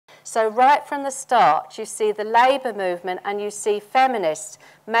So right from the start, you see the labour movement and you see feminists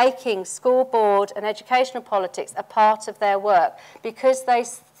making school board and educational politics a part of their work because they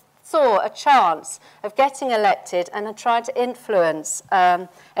saw a chance of getting elected and trying to influence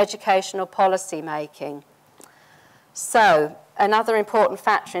educational policy making. So, another important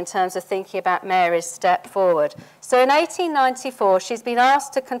factor in terms of thinking about Mary's step forward. So in 1894, she's been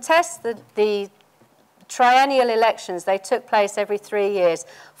asked to contest the triennial elections. They took place every 3 years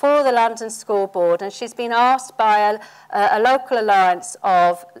for the London School Board, and she's been asked by a local alliance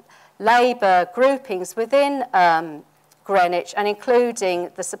of Labour groupings within Greenwich, and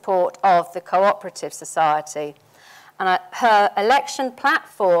including the support of the Cooperative Society. And her election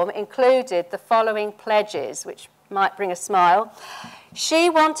platform included the following pledges, which might bring a smile. She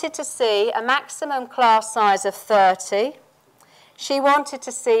wanted to see a maximum class size of 30. She wanted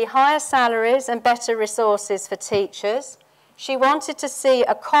to see higher salaries and better resources for teachers. She wanted to see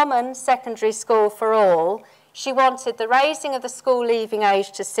a common secondary school for all. She wanted the raising of the school leaving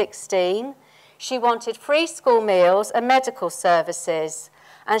age to 16. She wanted free school meals and medical services.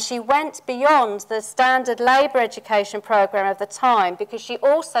 And she went beyond the standard Labour education programme of the time because she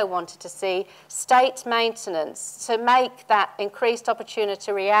also wanted to see state maintenance to make that increased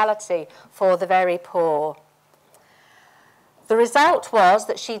opportunity reality for the very poor. The result was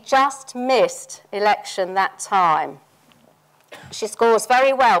that she just missed election that time. She scores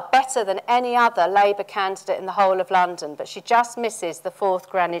very well, better than any other Labour candidate in the whole of London, but she just misses the 4th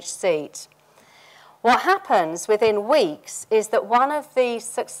Greenwich seat. What happens within weeks is that one of the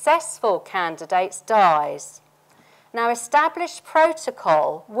successful candidates dies. Now, established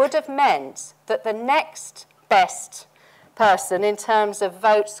protocol would have meant that the next best person in terms of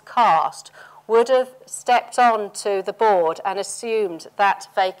votes cast would have stepped on to the board and assumed that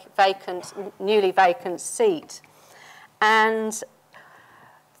newly vacant seat. And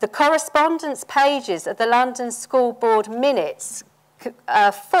the correspondence pages of the London School Board minutes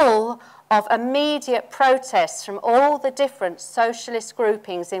are full of immediate protests from all the different socialist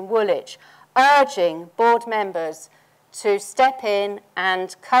groupings in Woolwich, urging board members to step in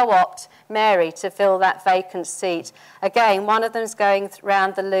and co-opt Mary to fill that vacant seat. Again, one of them's going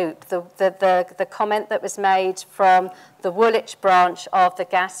round the loop, the comment that was made from the Woolwich branch of the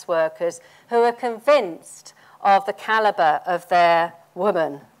gas workers, who are convinced of the calibre of their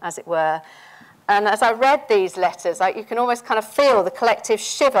woman, as it were. And as I read these letters, you can almost kind of feel the collective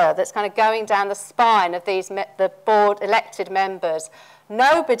shiver that's kind of going down the spine of the board elected members.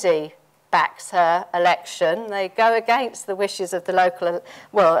 Nobody backs her election. They go against the wishes of the local,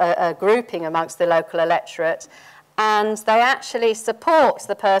 a grouping amongst the local electorate. And they actually support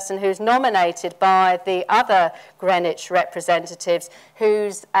the person who's nominated by the other Greenwich representatives,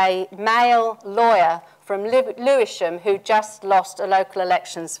 who's a male lawyer from Lewisham who just lost local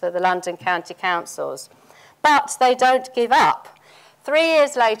elections for the London County Councils. But they don't give up. 3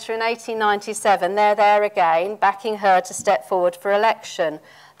 years later, in 1897, they're there again, backing her to step forward for election.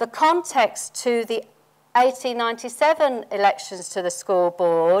 The context to the 1897 elections to the school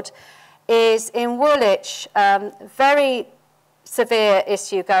board is in Woolwich, very severe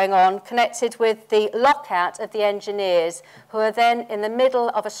issue going on, connected with the lockout of the engineers, who are then in the middle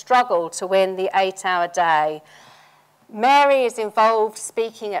of a struggle to win the 8-hour day. Mary is involved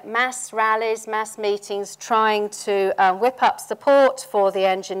speaking at mass rallies, mass meetings, trying to whip up support for the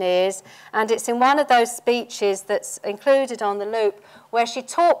engineers. And it's in one of those speeches that's included on the loop where she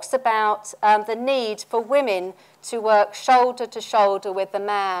talks about the need for women to work shoulder to shoulder with the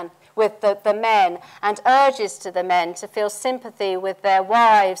men, and urges to the men to feel sympathy with their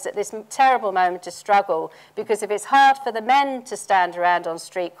wives at this terrible moment of struggle, because if it's hard for the men to stand around on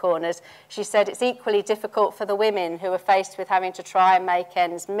street corners, she said it's equally difficult for the women who are faced with having to try and make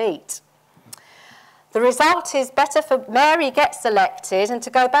ends meet. The result is better for Mary gets elected, and to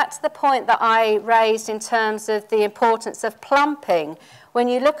go back to the point that I raised in terms of the importance of plumping, when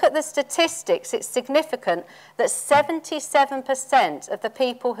you look at the statistics, it's significant that 77% of the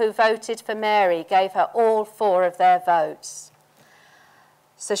people who voted for Mary gave her all 4 of their votes.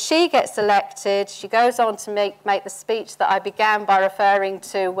 So she gets elected. She goes on to make the speech that I began by referring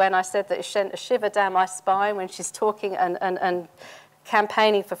to when I said that it sent a shiver down my spine when she's talking and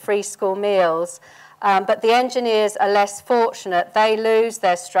campaigning for free school meals. But the engineers are less fortunate. They lose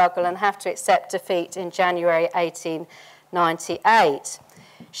their struggle and have to accept defeat in January 1898.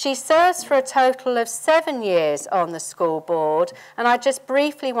 She serves for a total of 7 years on the school board, and I just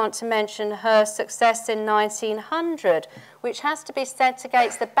briefly want to mention her success in 1900, which has to be set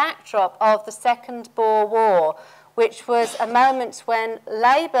against the backdrop of the Second Boer War, which was a moment when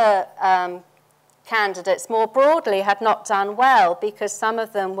Labour candidates more broadly had not done well because some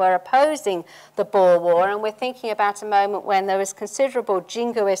of them were opposing the Boer War, and we're thinking about a moment when there was considerable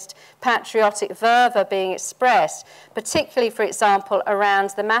jingoist patriotic fervour being expressed, particularly, for example, around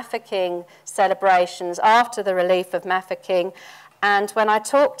the Mafeking celebrations after the relief of Mafeking. And when I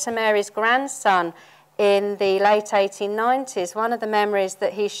talked to Mary's grandson in the late 1890s, one of the memories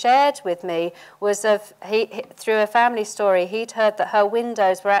that he shared with me was of, through a family story, he'd heard that her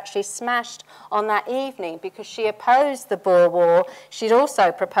windows were actually smashed on that evening because she opposed the Boer War. She'd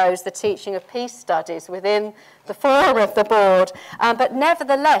also proposed the teaching of peace studies within the forum of the board. But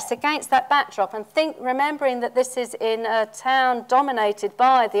nevertheless, against that backdrop, and remembering that this is in a town dominated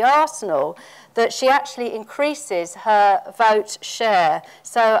by the arsenal, that she actually increases her vote share.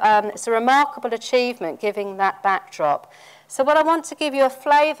 So it's a remarkable achievement given that backdrop. So what I want to give you a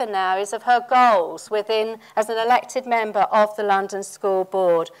flavour now is of her goals as an elected member of the London School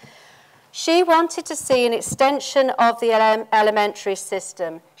Board. She wanted to see an extension of the elementary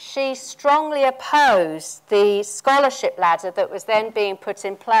system. She strongly opposed the scholarship ladder that was then being put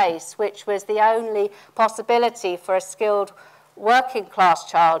in place, which was the only possibility for a skilled working class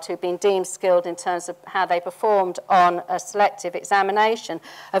child who'd been deemed skilled in terms of how they performed on a selective examination,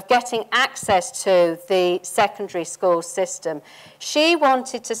 of getting access to the secondary school system. She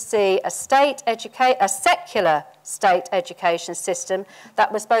wanted to see a secular state education system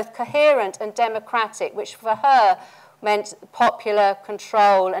that was both coherent and democratic, which for her meant popular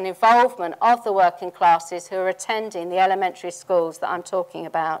control and involvement of the working classes who are attending the elementary schools that I'm talking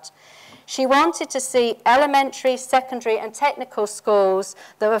about. She wanted to see elementary, secondary and technical schools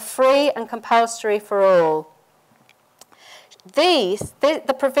that were free and compulsory for all.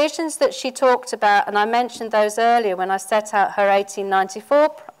 The provisions that she talked about, and I mentioned those earlier when I set out her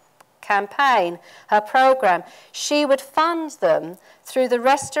 1894 campaign, her programme, she would fund them through the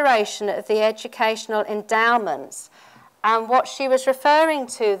restoration of the educational endowments. And what she was referring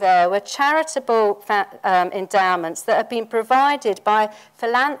to there were charitable endowments that have been provided by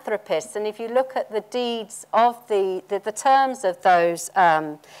philanthropists. And if you look at the deeds of the terms of those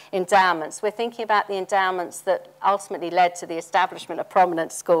endowments, we're thinking about the endowments that ultimately led to the establishment of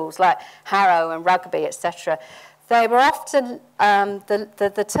prominent schools like Harrow and Rugby, etc. They were often,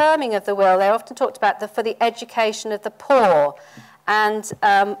 the terming of the will, they often talked about for the education of the poor. And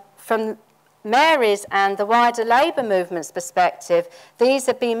from Mary's and the wider labour movement's perspective, these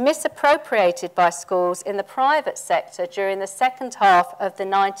have been misappropriated by schools in the private sector during the second half of the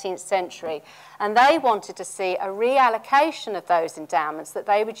 19th century. And they wanted to see a reallocation of those endowments that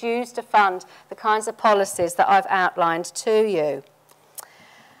they would use to fund the kinds of policies that I've outlined to you.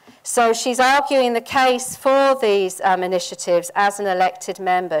 So she's arguing the case for these initiatives as an elected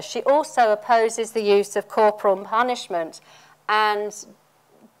member. She also opposes the use of corporal punishment, and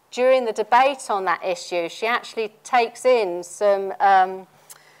during the debate on that issue, she actually takes in some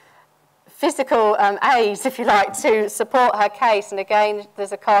physical aids, if you like, to support her case. And again,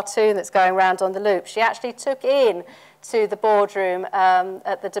 there's a cartoon that's going around on the loop. She actually took in to the boardroom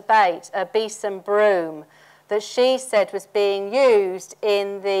at the debate a besom broom that she said was being used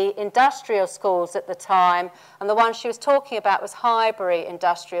in the industrial schools at the time. And the one she was talking about was Highbury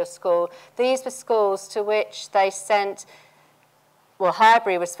Industrial School. These were schools to which they sent, well,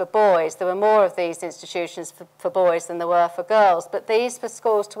 Highbury was for boys. There were more of these institutions for boys than there were for girls. But these were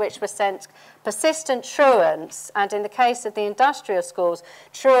schools to which were sent persistent truants. And in the case of the industrial schools,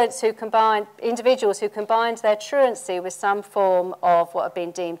 truants who combined, individuals who combined their truancy with some form of what had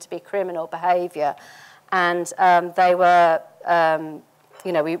been deemed to be criminal behaviour. And they were,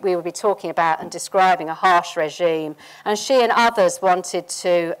 you know, we would be talking about and describing a harsh regime. And she and others wanted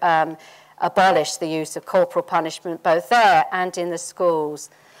to abolish the use of corporal punishment both there and in the schools.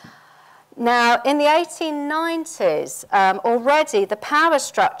 Now, in the 1890s, already the power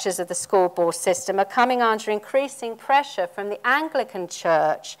structures of the school board system are coming under increasing pressure from the Anglican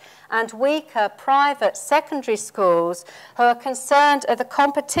Church and weaker private secondary schools who are concerned at the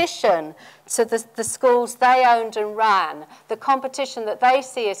competition to the schools they owned and ran, the competition that they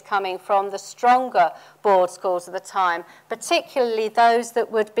see as coming from the stronger board schools at the time, particularly those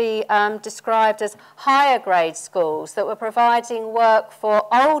that would be described as higher grade schools that were providing work for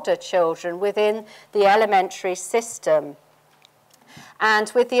older children within the elementary system.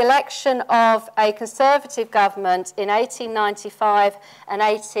 And with the election of a Conservative government in 1895 and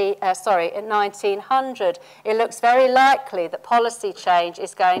in 1900, it looks very likely that policy change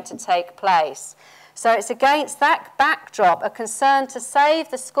is going to take place. So it's against that backdrop, a concern to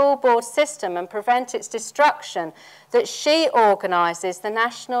save the school board system and prevent its destruction, that she organises the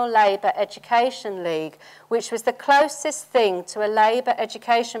National Labour Education League, which was the closest thing to a Labour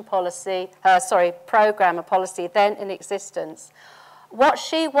education policy, programme or policy then in existence. What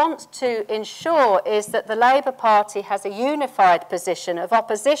she wants to ensure is that the Labour Party has a unified position of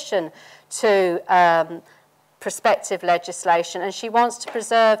opposition to prospective legislation, and she wants to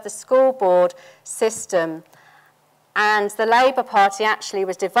preserve the school board system. And the Labour Party actually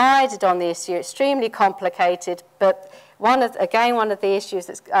was divided on the issue, extremely complicated, but one of the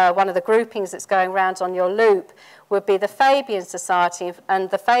issues, one of the groupings that's going around on your loop would be the Fabian Society, and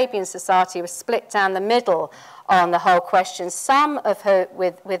the Fabian Society was split down the middle on the whole question. Some of her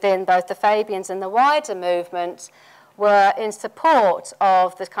within both the Fabians and the wider movement were in support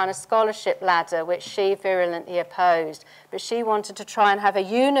of the kind of scholarship ladder which she virulently opposed, but she wanted to try and have a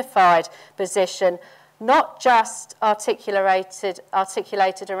unified position, not just articulated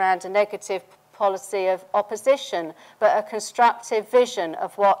around a negative policy of opposition, but a constructive vision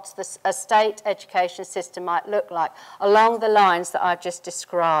of what a state education system might look like, along the lines that I've just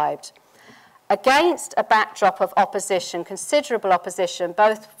described. Against a backdrop of opposition, considerable opposition,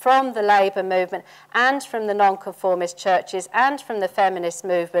 both from the Labour movement and from the nonconformist churches and from the feminist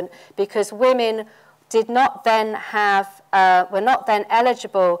movement, because women did not then have, were not then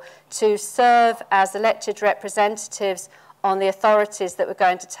eligible to serve as elected representatives on the authorities that were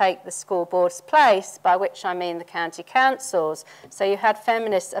going to take the school board's place, by which I mean the county councils. So you had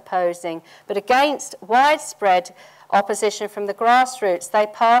feminists opposing, but against widespread opposition from the grassroots, they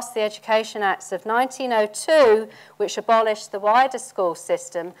passed the Education Acts of 1902, which abolished the wider school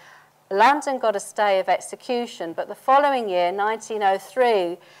system. London got a stay of execution, but the following year,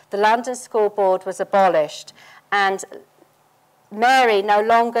 1903, the London School Board was abolished, and Mary no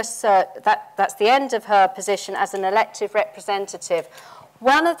longer served, that's the end of her position as an elective representative.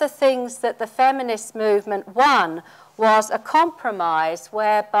 One of the things that the feminist movement won was a compromise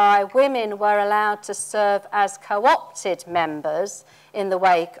whereby women were allowed to serve as co-opted members in the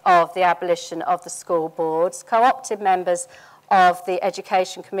wake of the abolition of the school boards, co-opted members of the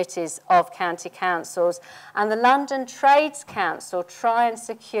education committees of county councils, and the London Trades Council try and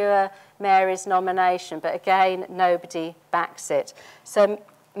secure Mary's nomination, but again, nobody backs it. So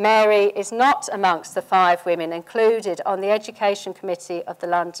Mary is not amongst the 5 women included on the Education Committee of the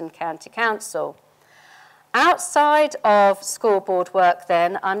London County Council. Outside of school board work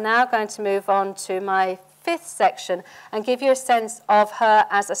then, I'm now going to move on to my 5th section and give you a sense of her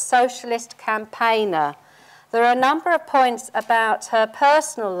as a socialist campaigner. There are a number of points about her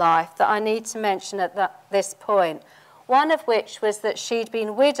personal life that I need to mention at this point. One of which was that she'd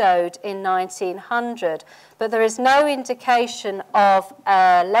been widowed in 1900, but there is no indication of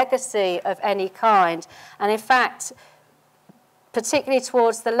a legacy of any kind. And in fact, particularly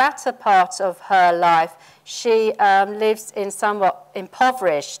towards the latter part of her life, she lives in somewhat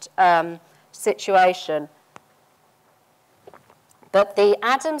impoverished situation. But the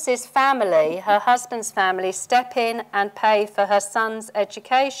Adamses family, her husband's family, step in and pay for her son's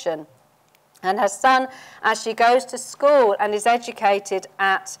education. And her son actually goes to school and is educated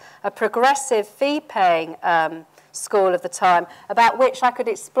at a progressive fee-paying school of the time, about which I could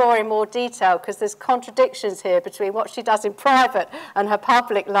explore in more detail, because there's contradictions here between what she does in private and her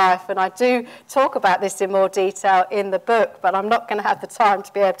public life, and I do talk about this in more detail in the book, but I'm not going to have the time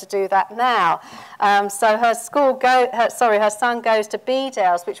to be able to do that now. So her son goes to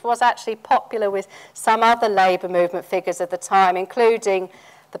Bedales, which was actually popular with some other Labour movement figures of the time, including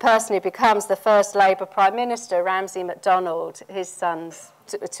the person who becomes the first Labour Prime Minister, Ramsay MacDonald. His sons,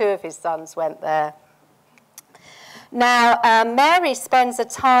 2 of his sons went there. Now, Mary spends a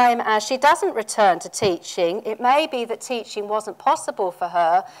time, she doesn't return to teaching. It may be that teaching wasn't possible for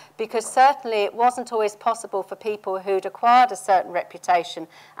her, because certainly it wasn't always possible for people who'd acquired a certain reputation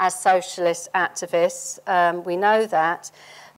as socialist activists. We know that.